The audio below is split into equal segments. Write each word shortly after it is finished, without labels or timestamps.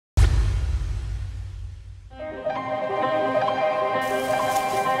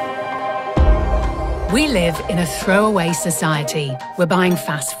We live in a throwaway society. We're buying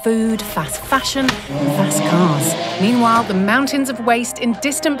fast food, fast fashion, and fast cars. Meanwhile, the mountains of waste in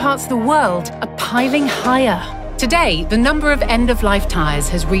distant parts of the world are piling higher. Today, the number of end-of-life tyres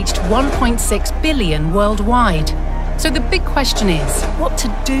has reached 1.6 billion worldwide. So the big question is, what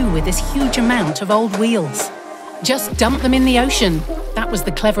to do with this huge amount of old wheels? Just dump them in the ocean. That was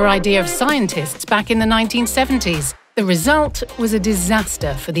the clever idea of scientists back in the 1970s. The result was a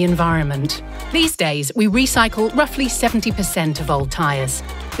disaster for the environment. These days, we recycle roughly 70% of old tyres.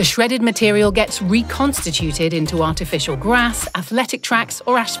 The shredded material gets reconstituted into artificial grass, athletic tracks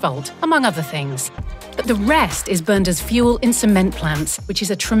or asphalt, among other things. But the rest is burned as fuel in cement plants, which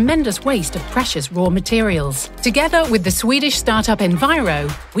is a tremendous waste of precious raw materials. Together with the Swedish startup Enviro,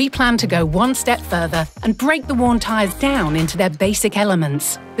 we plan to go one step further and break the worn tyres down into their basic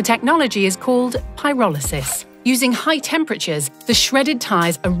elements. The technology is called pyrolysis. Using high temperatures, the shredded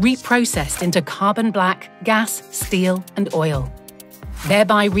tyres are reprocessed into carbon black, gas, steel and oil,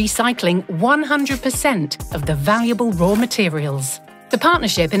 thereby recycling 100% of the valuable raw materials. The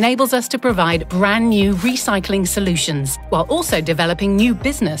partnership enables us to provide brand new recycling solutions, while also developing new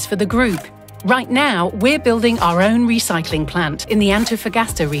business for the group. Right now, we're building our own recycling plant in the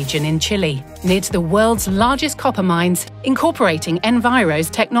Antofagasta region in Chile, near to the world's largest copper mines, incorporating Enviro's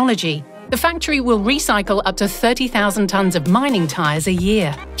technology. The factory will recycle up to 30,000 tons of mining tyres a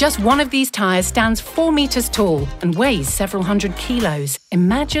year. Just one of these tyres stands 4 meters tall and weighs several hundred kilos.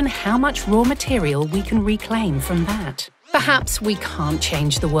 Imagine how much raw material we can reclaim from that. Perhaps we can't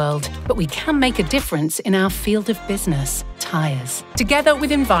change the world, but we can make a difference in our field of business, tyres. Together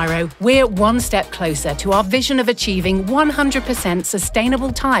with Enviro, we're one step closer to our vision of achieving 100%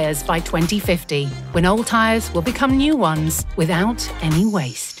 sustainable tyres by 2050, when old tyres will become new ones without any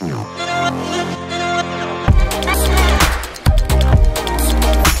waste.